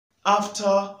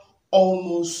After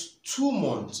almost 2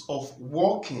 months of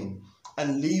walking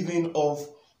and living off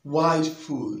wild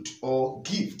food or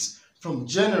gifts from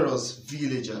generous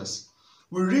villagers,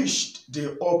 we reached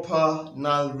the upper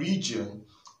Nile region,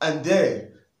 and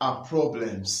there our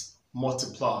problems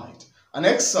multiplied. An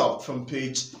excerpt from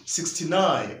page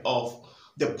 69 of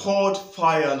The Poured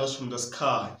Fire Not from the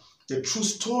Sky, the true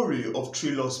story of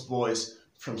three lost boys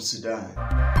from Sudan.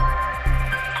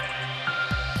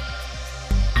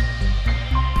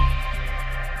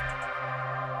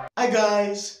 Hi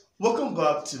guys, welcome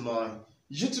back to my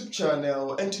YouTube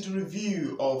channel and to the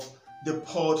review of The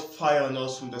Poured Fire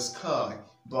Not from the Sky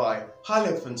by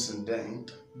Benson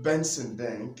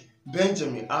Deng,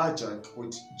 Benjamin Ajak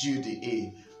with Judy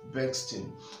A.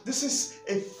 Bexton. This is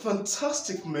a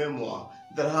fantastic memoir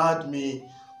that had me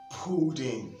pulled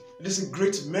in. It is a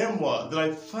great memoir that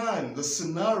I find the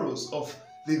scenarios of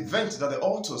the events that the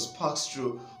authors passed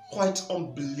through quite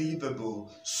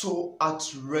unbelievable, so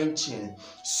heart-wrenching,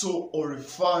 so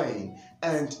horrifying,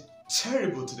 and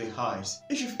terrible to the highs.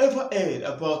 If you've ever heard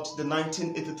about the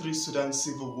 1983 Sudan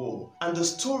Civil War and the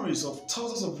stories of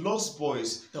thousands of lost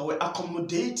boys that were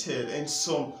accommodated in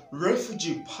some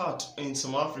refugee part in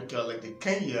some Africa like the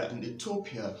Kenya and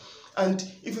Ethiopia, and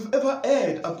if you've ever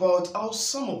heard about how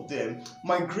some of them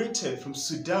migrated from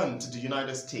Sudan to the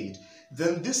United States,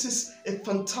 then this is a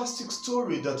fantastic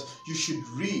story that you should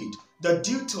read that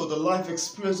detail the life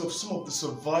experience of some of the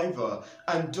survivors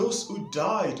and those who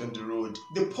died on the road.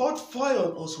 The Poured Fire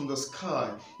on Us from the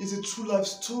Sky is a true life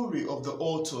story of the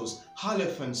authors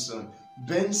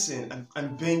Benson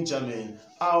and Benjamin.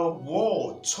 Our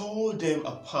war tore them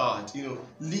apart,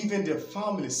 leaving their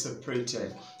families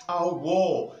separated. Our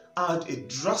war had a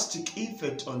drastic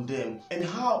effect on them and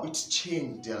how it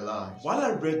changed their lives. While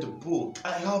I read the book,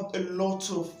 I have a lot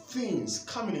of things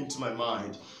coming into my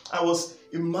mind. I was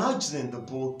imagining the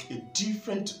book a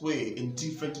different way, in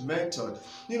different method.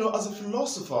 As a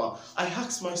philosopher, I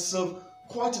asked myself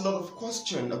quite a lot of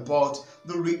questions about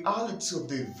the reality of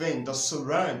the event that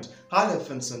surround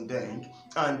Benson Deng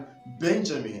and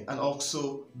Benjamin and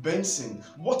also Benson.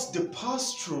 What they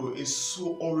passed through is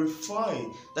so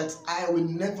horrifying that I will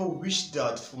never wish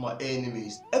that for my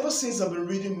enemies. Ever since I've been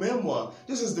reading memoir,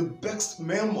 this is the best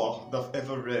memoir that I've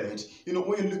ever read. When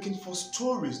you're looking for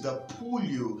stories that pull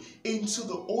you into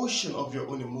the ocean of your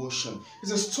own emotion,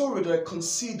 it's a story that I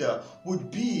consider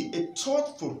would be a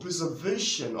thoughtful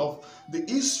preservation of the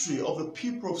history of the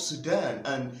people of Sudan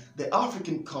and the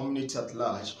African community at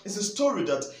large. It's a story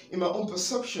that, in my own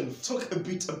perception, talk a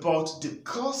bit about the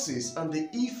causes and the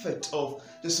effect of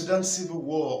the Sudan Civil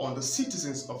War on the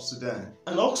citizens of Sudan,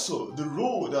 and also the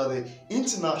role that the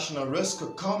International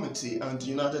Rescue Committee and the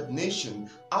United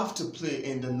Nations have to play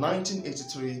in the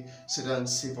 1983 Sudan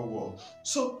Civil War.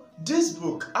 So this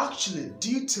book actually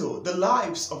details the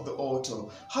lives of the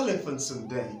author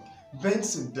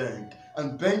Benson Deng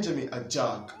and Benjamin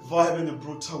Ajak vibing the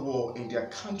brutal war in their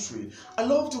country. I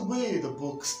love the way the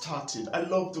book started. I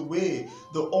love the way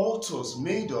the authors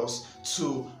made us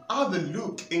to have a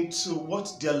look into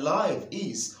what their life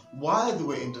is while they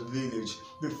were in the village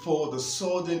before the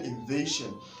sudden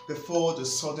invasion, before the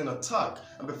sudden attack,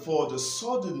 and before the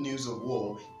sudden news of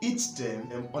war hits them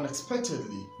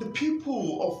unexpectedly. The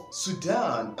people of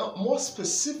Sudan, more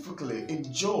specifically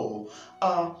in Joe,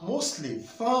 are mostly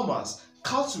farmers,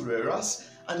 cattle rearers,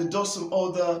 and it does some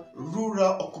other rural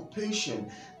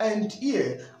occupation. And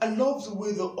here, I love the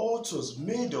way the authors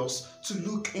made us to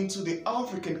look into the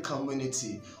African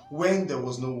community when there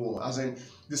was no war, as in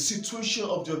the situation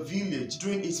of their village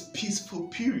during its peaceful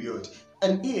period.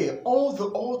 And here, all the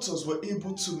authors were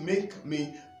able to make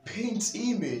me paint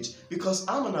image, because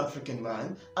I'm an African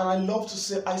man, and I love to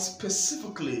say I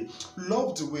specifically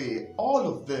love the way all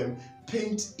of them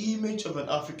paint image of an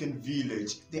African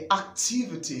village, the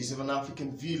activities of an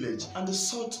African village, and the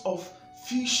sort of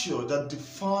feature that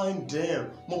define them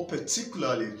more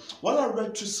particularly. While I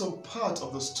read through some part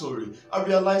of the story, I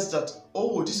realized that,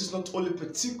 this is not only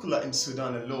particular in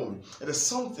Sudan alone. It is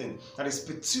something that is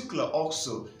particular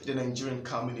also in the Nigerian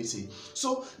community.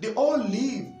 So they all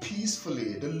live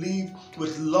peacefully, they live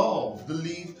with love, they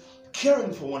live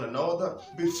caring for one another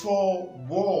before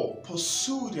war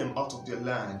pursued them out of their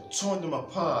land, torn them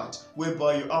apart,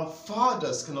 whereby you have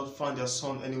fathers cannot find their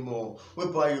son anymore,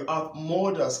 whereby you have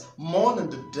mothers mourning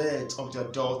the death of their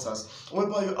daughters,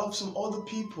 whereby you have some other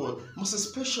people, most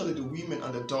especially the women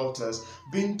and the daughters,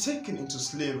 being taken into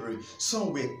slavery.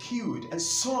 Some were killed and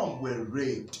some were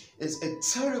raped. is a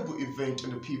terrible event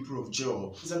on the people of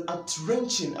Joe. It's an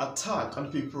heart-wrenching attack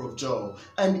on the people of Joe.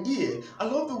 And here, I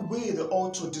love the way the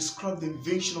author described the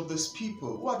invasion of these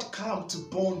people who had come to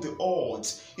burn the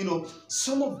hut.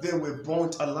 Some of them were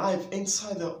burnt alive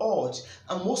inside the hut,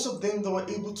 and most of them that were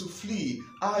able to flee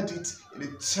had it in a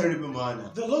terrible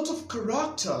manner. There are a lot of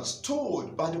characters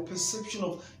told by the perception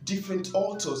of different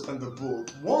authors in the book.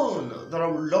 One that I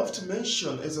would love to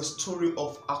mention is a story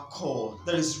of Akol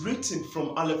that is written from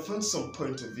Alephenson's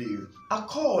point of view.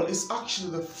 Akol is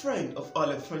actually the friend of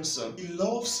Alephenson's. He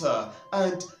loves her,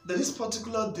 and this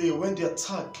particular day when the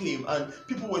attack came and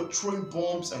people were throwing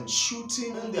bombs and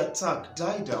shooting and the attack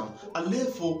died down,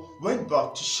 Alepho went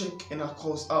back to check in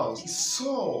Akol's house. He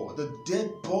saw the dead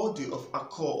body of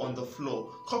Akol on the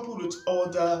floor coupled with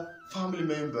other family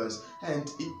members, and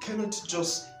he cannot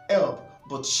just help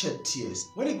but shed tears.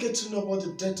 When he gets to know about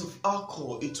the death of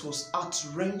Akol, it was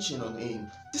heart-wrenching on him.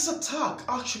 This attack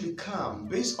actually came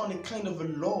based on a kind of a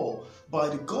law by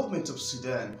the government of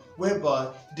Sudan, whereby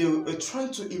they were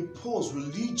trying to impose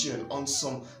religion on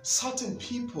some certain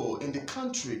people in the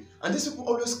country. And these people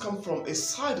always come from a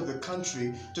side of the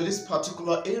country to this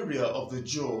particular area of the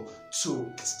Joe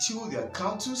to steal their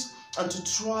cattle and to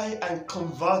try and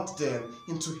convert them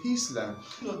into Islam.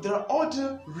 There are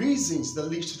other reasons that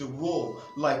lead to the war,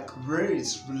 like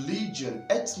race, religion,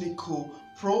 ethnic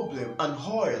problem, and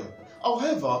oil.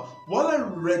 However, while I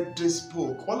read this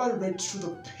book, while I read through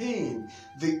the pain,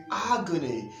 the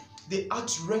agony, the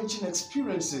heart-wrenching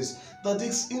experiences that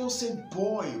this innocent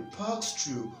boy passed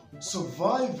through,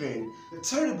 surviving the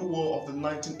terrible war of the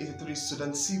 1983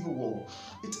 Sudan Civil War,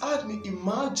 it had me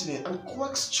imagining and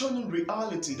questioning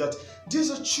reality that these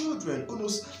are children who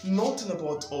knows nothing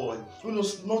about oil, who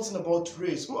knows nothing about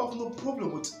race, who have no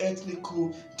problem with ethnic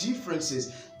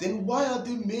differences. Then why are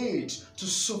they made to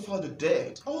suffer the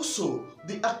death? Also,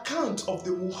 the account of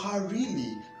the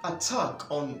Muharili attack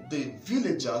on the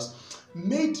villagers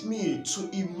made me to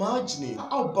imagine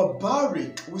how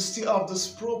barbaric we still have this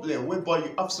problem, whereby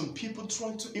you have some people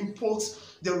trying to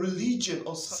impose their religion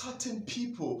on certain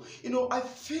people. I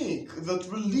think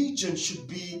that religion should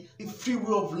be a free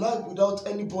way of life without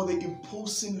anybody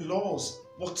imposing laws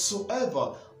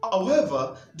whatsoever.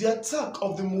 However, the attack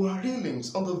of the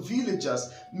Muharilins on the villagers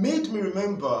made me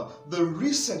remember the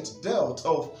recent death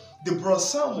of the brother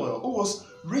Samuel, who was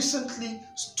recently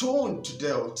stoned to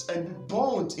death and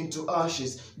burned into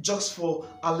ashes just for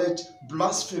alleged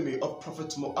blasphemy of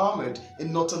Prophet Muhammad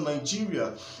in northern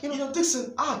Nigeria. This is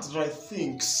an act that I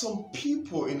think some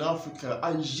people in Africa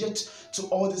are yet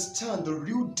to understand. The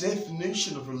real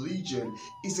definition of religion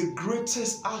is the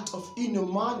greatest act of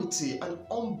inhumanity, an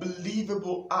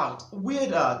unbelievable act,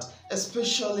 weird act,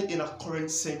 especially in our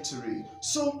current century.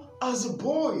 So as the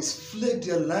boys fled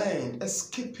their land,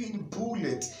 escaping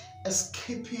bullets,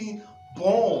 escaping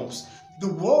bombs, the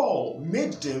war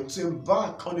made them to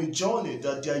embark on a journey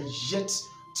that they are yet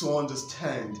to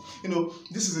understand.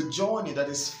 This is a journey that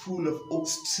is full of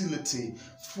hostility,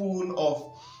 full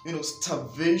of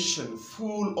starvation,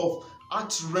 full of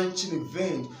heart-wrenching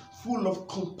events, full of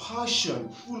compassion,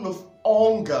 full of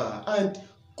hunger, and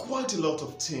quite a lot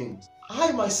of things.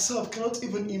 I myself cannot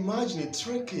even imagine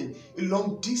trekking a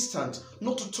long distance,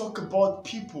 not to talk about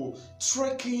people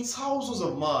trekking thousands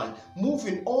of miles,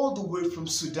 moving all the way from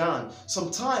Sudan.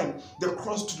 Sometimes they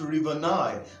cross to the river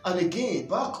Nile, and again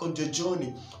back on their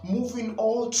journey, moving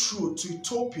all through to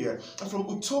Ethiopia, and from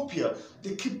Ethiopia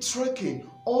they keep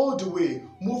trekking all the way,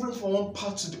 moving from one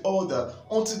part to the other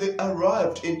until they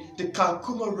arrived in the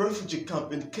Kakuma refugee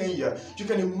camp in Kenya. You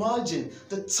can imagine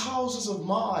the thousands of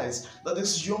miles that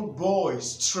these young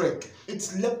boys trek. It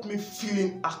left me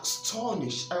feeling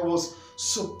astonished. I was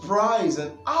surprised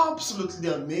and absolutely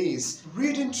amazed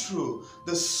reading through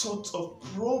the sort of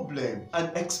problem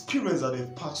and experience that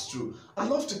they've passed through. I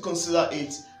love to consider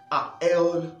it a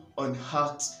hell on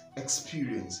earth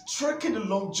experience. Trekking the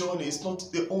long journey is not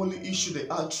the only issue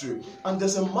they had through, and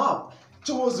there's a map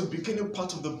towards the beginning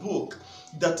part of the book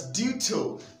that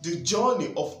detail the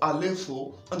journey of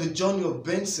Aleppo and the journey of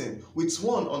Benson, with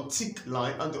one on thick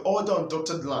line and the other on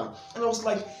dotted line. And I was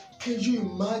like, can you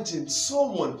imagine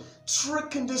someone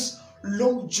trekking this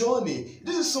long journey?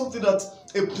 This is something that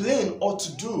a plane ought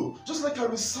to do. Just like I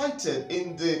recited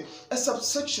in the excerpt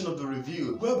section of the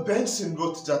review, where Benson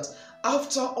wrote that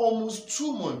after almost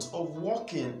 2 months of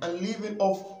walking and living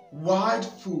off wild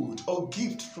food or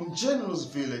gift from generous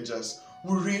villagers,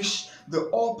 we reached the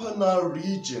Upper Nile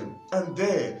region, and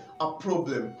there a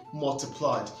problem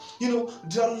multiplied.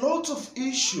 There are lots of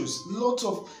issues, lots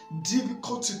of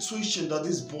difficult situations that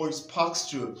these boys pass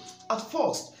through. At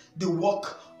first, they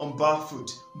walk on barefoot.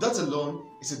 That alone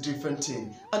is a different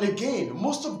thing. And again,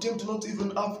 most of them do not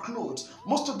even have clothes.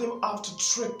 Most of them have to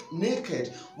trek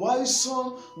naked, while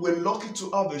some were lucky to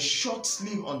have a short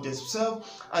sleeve on themselves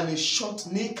and a short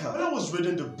knicker. When I was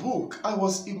reading the book, I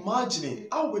was imagining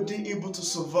how were they able to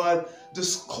survive the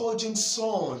scorching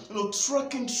sun,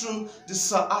 trekking through the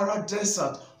Sahara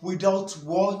Desert without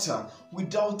water,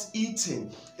 without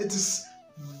eating. It is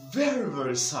very,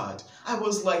 very sad. I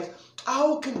was like,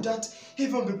 how can that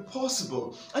even be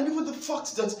possible? And even the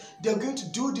fact that they're going to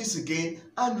do this again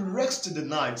and rest in the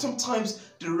night. Sometimes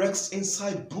they rest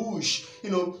inside bush,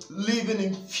 living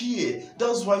in fear.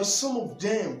 That's why some of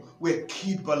them were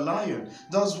killed by lion.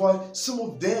 That's why some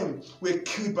of them were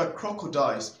killed by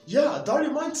crocodiles. Yeah, that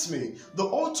reminds me. The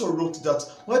author wrote that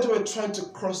when they were trying to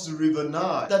cross the river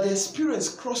Nile, that the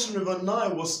experience crossing river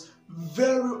Nile was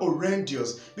very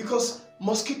horrendous, because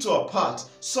mosquito apart,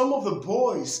 some of the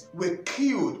boys were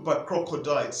killed by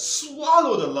crocodiles,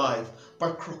 swallowed alive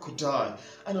by crocodile.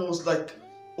 And I was like,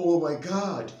 oh my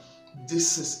God,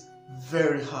 this is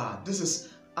very hard. This is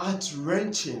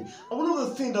heart-wrenching. And one of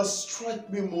the things that strikes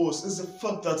me most is the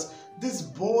fact that these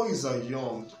boys are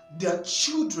young. They are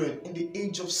children in the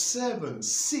age of 7,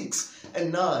 6,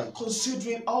 and 9.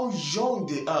 Considering how young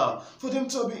they are, for them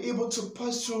to be able to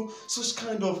pass through such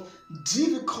kind of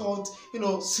difficult,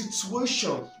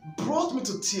 situation brought me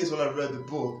to tears when I read the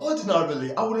book.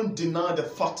 Ordinarily, I wouldn't deny the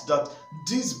fact that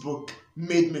this book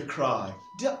made me cry.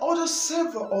 There are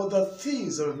several other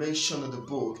things that are mentioned in the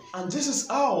book, and this is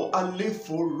how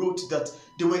Aleppo wrote that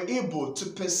they were able to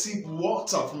perceive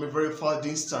water from a very far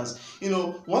distance.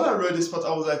 When I read this part,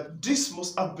 I was like, this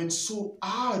must have been so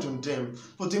hard on them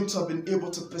for them to have been able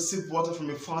to perceive water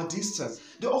from a far distance.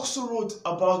 They also wrote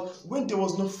about when there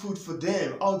was no food for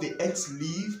them, how they ate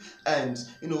leaf and,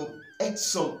 ate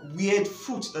some weird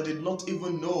fruit that they did not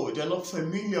even know, they are not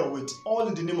familiar with, all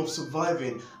in the name of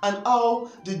surviving, and how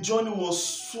the journey was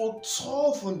so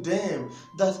tough on them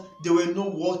that there were no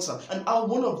water, and how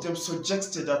one of them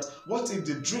suggested that what if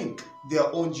they drink their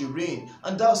own urine,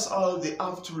 and that's how they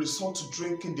have to resort to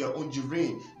drinking their own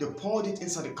urine. They poured it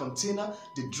inside a container,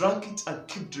 they drank it and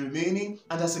kept the remaining,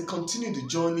 and as they continued the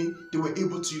journey, they were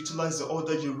able to utilize the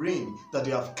other urine that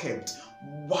they have kept.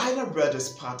 While I read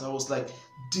this part, I was like,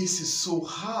 this is so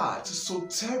hard, this is so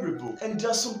terrible. And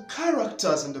there are some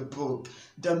characters in the book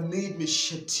that made me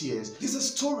shed tears. These are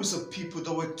stories of people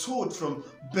that were told from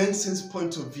Benson's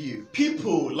point of view.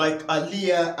 People like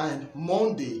Aliyah and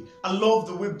Monday. I love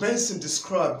the way Benson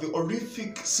described the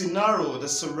horrific scenario that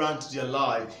surrounded their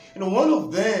life. One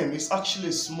of them is actually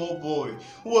a small boy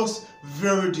who was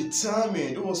very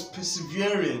determined, who was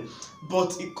persevering,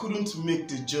 but he couldn't make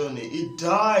the journey. He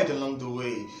died along the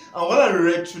way. And when I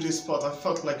read through this part, I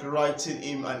felt like writing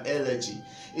him an elegy.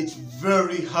 It's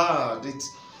very hard. It's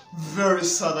very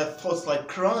sad. I felt like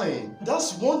crying.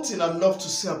 That's one thing I love to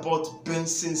say about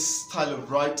Benson's style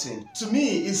of writing. To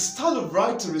me, his style of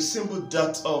writing resembled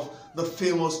that of the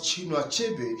famous Chinua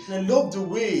Achebe. And I love the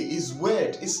way his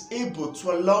word is able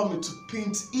to allow me to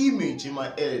paint image in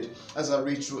my head as I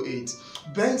read through it.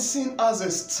 Benson has a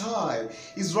style.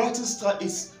 His writing style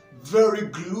is very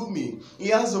gloomy. He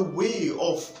has a way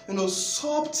of,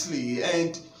 subtly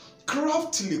and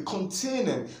craftily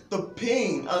containing the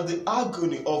pain and the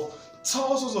agony of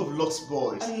thousands of lost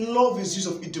boys. I love his use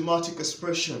of idiomatic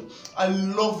expression. I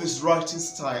love his writing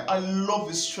style. I love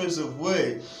his choice of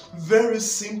word. Very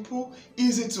simple,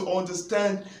 easy to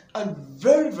understand, and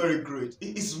very, very great.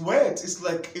 His words is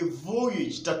like a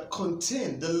voyage that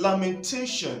contains the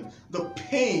lamentation, the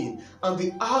pain, and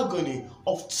the agony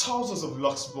of thousands of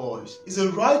lost boys. He's a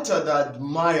writer that I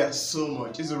admire so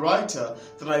much. He's a writer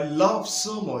that I love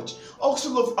so much. I also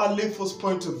love Aleppo's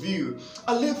point of view.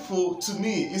 Aleppo, to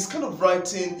me, is kind of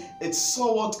writing, it's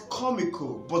somewhat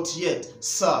comical, but yet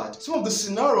sad. Some of the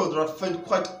scenarios that I find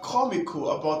quite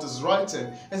comical about his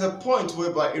writing is a point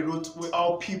whereby he wrote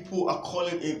how people are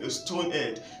calling him a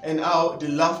stonehead and how they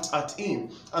laughed at him,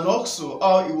 and also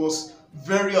how he was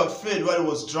very afraid while he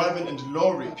was driving in the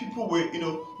lorry. People were,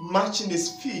 matching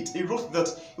his feet. He wrote that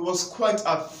he was quite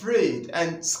afraid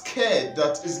and scared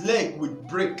that his leg would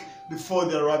break before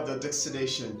they arrived at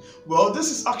destination. Well,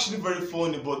 this is actually very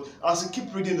funny, but as you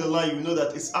keep reading the line, you know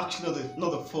that it's actually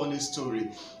not a funny story.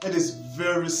 It is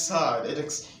very sad. It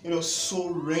is, so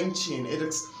wrenching. It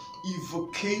is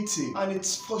evocative, and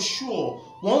it's for sure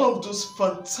one of those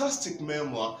fantastic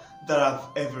memoirs that I've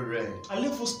ever read.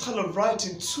 Aleppo's style of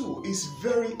writing too is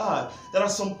very hard, that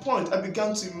at some point I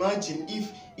began to imagine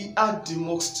if he had the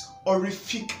most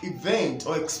horrific event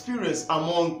or experience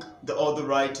among the other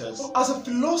writers. As a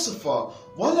philosopher,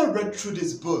 while I read through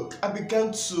this book, I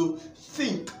began to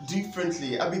think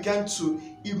differently. I began to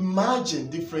imagine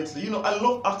differently. I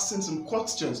love asking some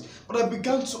questions, but I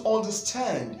began to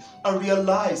understand and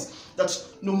realize that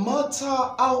no matter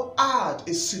how hard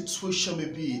a situation may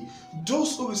be,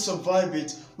 those who will survive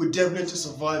it will definitely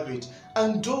survive it,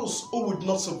 and those who would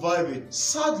not survive it,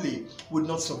 sadly, would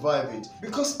not survive it.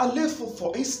 Because Aleppo,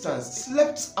 for instance,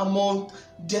 slept among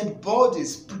dead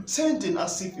bodies, pretending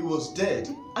as if he was dead,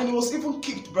 and he was even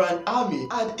kicked by an army.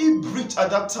 Had he breathed at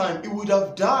that time, he would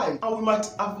have died, and we might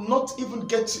have not even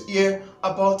get to hear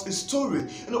about his story.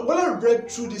 When I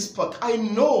read through this part, I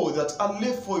know that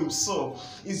Aleppo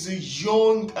himself is a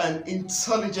young and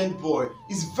intelligent boy.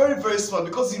 He's very, very smart,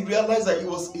 because he realized that he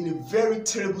was in a very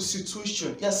terrible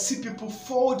situation. He has seen people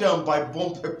fall down by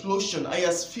bomb explosion, and he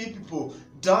has seen people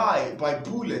die by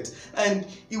bullet, and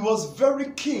he was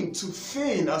very keen to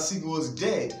feign as if he was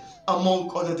dead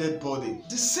among other dead bodies.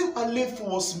 The same Aleppo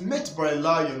was met by a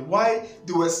lion while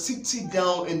they were sitting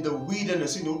down in the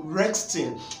wilderness,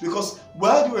 resting, because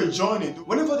while they were journeying,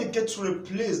 whenever they get to a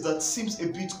place that seems a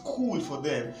bit cool for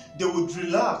them, they would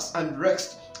relax and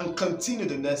rest and continue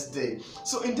the next day.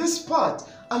 So in this part,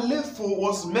 Aleppo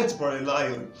was met by a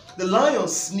lion. The lion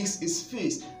sneaked his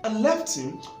face and left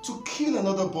him to kill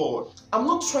another boy. I'm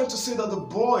not trying to say that the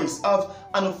boys have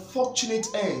an unfortunate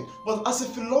end, but as a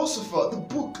philosopher, the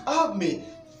book had me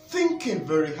thinking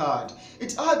very hard.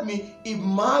 It had me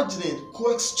imagining,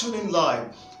 questioning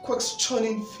life,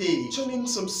 questioning fate, questioning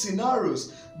some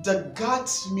scenarios that got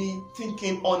me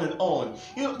thinking on and on.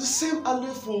 The same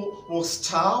Aleppo was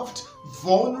starved,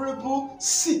 vulnerable,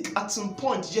 sick at some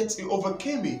point, yet he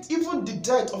overcame it. Even the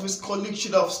death of his colleague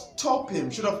should have stopped him,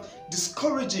 should have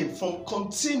discouraged him from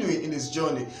continuing in his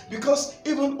journey, because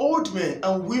even old men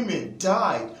and women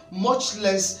died, much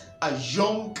less a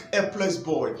young, helpless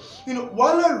boy.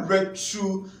 While I read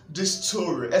through this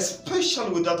story,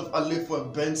 especially with that of Aleppo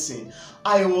and Benson,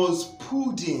 I was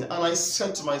pulled in, and I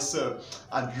said to myself,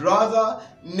 I'd rather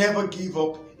never give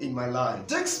up in my life.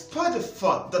 Despite the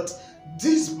fact that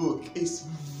this book is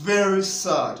very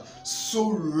sad,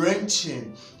 so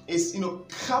wrenching, is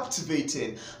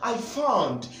captivating, I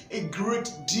found a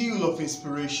great deal of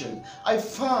inspiration. I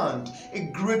found a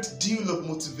great deal of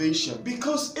motivation,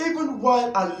 because even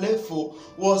while Aleppo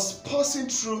was passing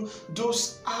through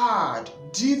those hard,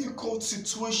 difficult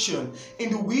situations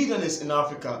in the wilderness in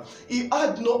Africa, he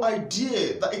had no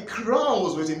idea that a crown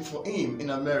was waiting for him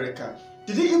in America.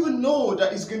 Did he even know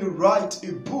that he's going to write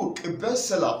a book, a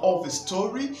bestseller of his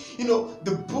story?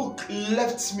 The book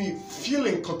left me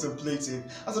feeling contemplative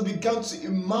as I began to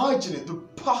imagine it, the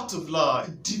path of life,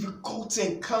 the difficulty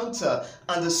encounter,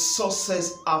 and the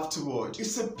success afterward.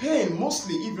 It's a pain,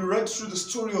 mostly if you read through the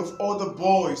story of other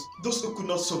boys, those who could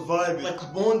not survive, like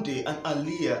Monday and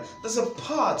Aliyah. There's a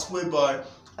part whereby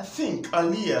I think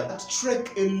Aliyah had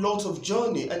trekked a lot of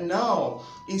journey, and now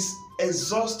is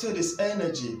exhausted his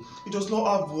energy. He does not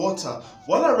have water.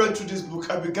 While I read through this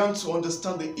book, I began to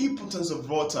understand the importance of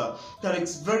water, that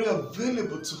it's very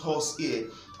available to us here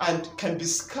and can be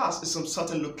scarce in some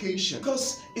certain location.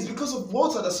 Because it's because of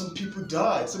water that some people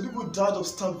died. Some people died of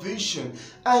starvation.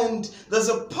 And there's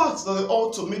a part that the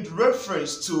author made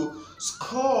reference to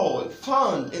skull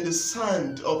found in the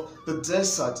sand of the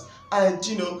desert. And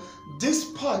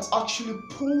this part actually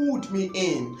pulled me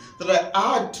in, that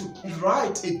I had to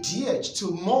write a dirge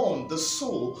to mourn the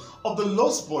soul of the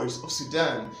lost boys of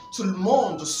Sudan, to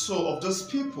mourn the soul of those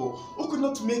people who could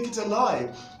not make it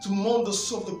alive, to mourn the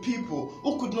soul of the people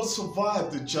who could not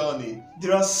survive the journey.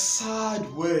 There are sad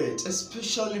words,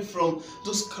 especially from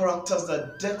those characters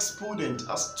that Dexpodent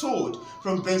has told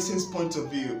from Benson's point of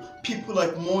view. People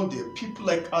like Monday, people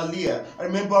like Aliyah. I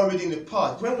remember reading a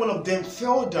part when one of them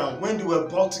fell down when they were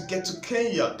about to get to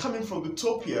Kenya, coming from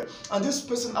Ethiopia, and this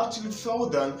person actually fell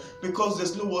down because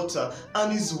there's no water,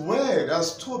 and his word,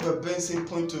 as told by Benson's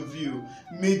point of view,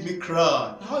 made me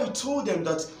cry. How he told them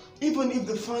that even if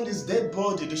they find his dead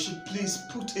body, they should please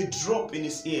put a drop in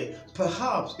his ear.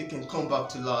 Perhaps it can come back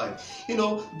to life.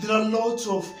 There are lots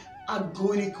of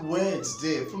agonic words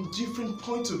there from different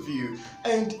points of view,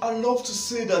 and I love to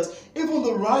say that even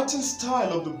the writing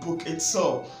style of the book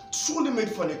itself truly made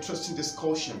for an interesting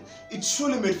discussion. It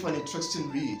truly made for an interesting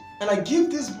read, and I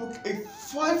give this book a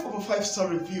 5 over 5 star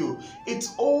review. It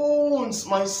owns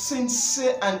my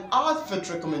sincere and heartfelt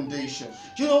recommendation.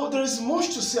 There is much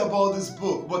to say about this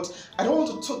book, but I don't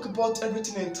want to talk about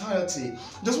everything in entirety.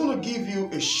 I just want to give you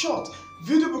a short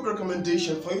video book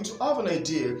recommendation for you to have an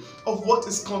idea of what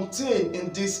is contained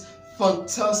in this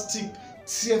fantastic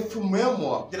tearful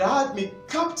memoir that had me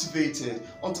captivated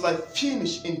until I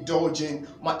finished indulging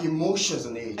my emotions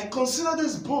in it. I consider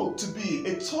this book to be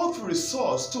a thoughtful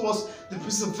resource towards the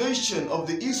preservation of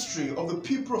the history of the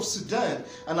people of Sudan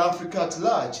and Africa at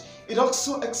large. It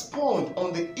also expounds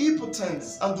on the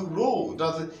importance and the role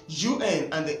that the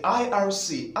UN and the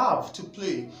IRC have to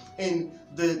play in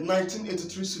the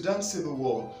 1983 Sudan Civil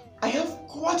War. I have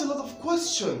quite a lot of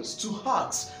questions to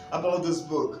ask about this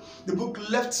book. The book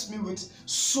left me with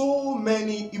so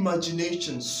many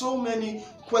imaginations, so many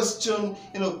questions,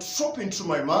 tropping through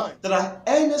my mind that I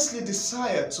earnestly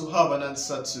desire to have an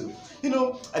answer to.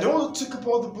 I don't want to talk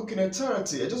about the book in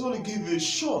entirety. I just want to give you a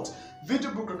short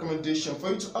video book recommendation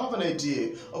for you to have an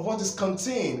idea of what is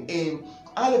contained in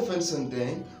Elephants and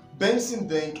Den, Benson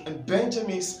Denk, and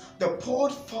Benjamin's The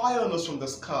Poured Fire on Us from the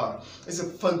Sky. It's a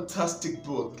fantastic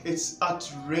book. It's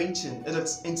heart-wrenching, it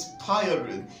is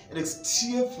inspiring, it is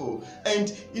tearful.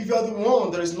 And if you are the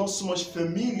one that is not so much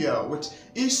familiar with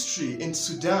history in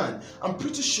Sudan, I'm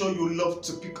pretty sure you'll love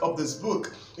to pick up this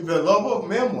book. If you're a lover of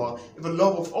memoir, if you're a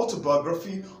lover of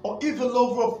autobiography, or if you're a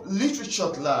lover of literature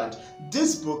at large,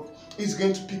 this book is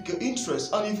going to pique your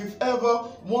interest. And if you've ever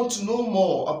want to know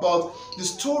more about the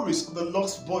stories of the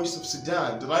lost boys of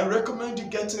Sudan, then I recommend you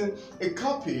getting a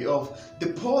copy of The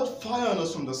Poured Fire on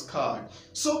Us from the Sky.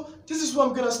 So this is where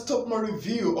I'm gonna stop my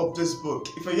review of this book.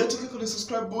 If you're yet to click on the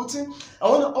subscribe button, I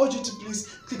want to urge you to please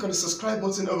click on the subscribe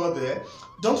button over there.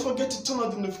 Don't forget to turn on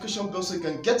the notification bell so you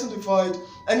can get notified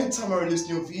anytime I release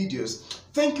new videos.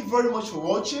 Thank you very much for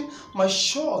watching my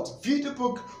short video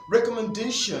book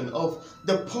recommendation of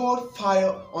The Poured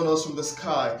Fire on Us from the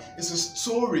Sky. It's a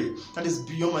story that is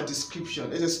beyond my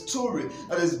description. It's a story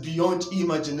that is beyond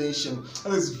imagination.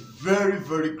 It is very,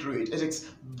 very great. It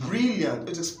is brilliant.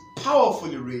 It is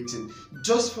powerfully written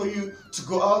just for you to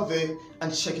go out there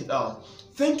and check it out.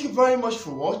 Thank you very much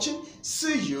for watching.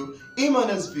 See you in my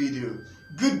next video.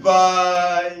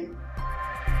 Goodbye.